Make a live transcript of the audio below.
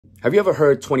Have you ever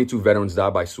heard 22 veterans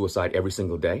die by suicide every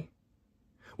single day?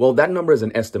 Well, that number is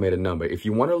an estimated number. If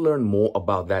you want to learn more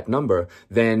about that number,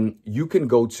 then you can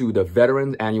go to the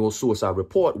Veterans Annual Suicide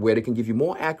Report, where they can give you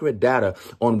more accurate data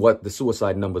on what the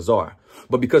suicide numbers are.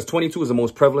 But because 22 is the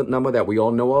most prevalent number that we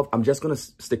all know of, I'm just going to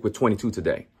stick with 22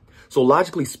 today. So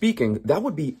logically speaking, that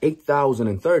would be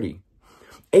 8,030.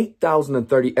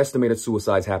 8,030 estimated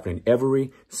suicides happening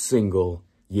every single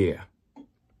year.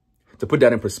 To put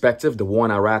that in perspective, the war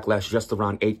in Iraq lasts just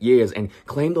around 8 years and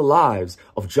claimed the lives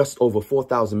of just over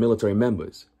 4,000 military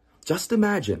members. Just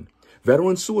imagine,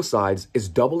 veteran suicides is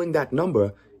doubling that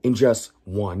number in just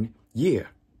 1 year.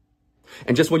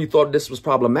 And just when you thought this was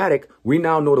problematic, we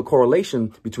now know the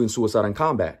correlation between suicide and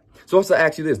combat. So I have to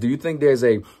ask you this, do you think there's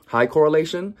a high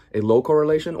correlation, a low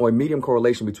correlation, or a medium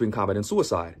correlation between combat and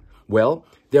suicide? Well,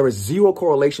 there is zero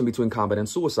correlation between combat and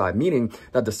suicide, meaning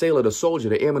that the sailor, the soldier,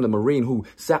 the airman, the Marine who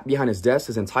sat behind his desk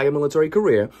his entire military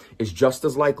career is just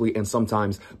as likely and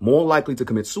sometimes more likely to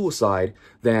commit suicide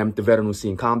than the veteran who's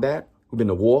seen combat, who's been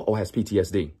to war, or has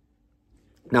PTSD.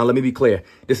 Now, let me be clear.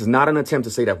 This is not an attempt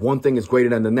to say that one thing is greater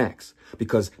than the next,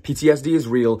 because PTSD is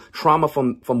real, trauma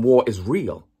from war is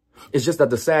real. It's just that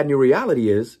the sad new reality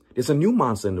is there's a new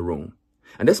monster in the room.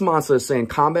 And this monster is saying,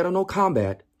 combat or no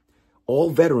combat, all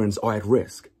veterans are at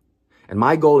risk. And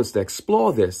my goal is to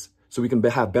explore this so we can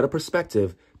have better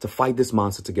perspective to fight this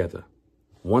monster together.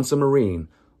 Once a Marine,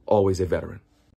 always a veteran.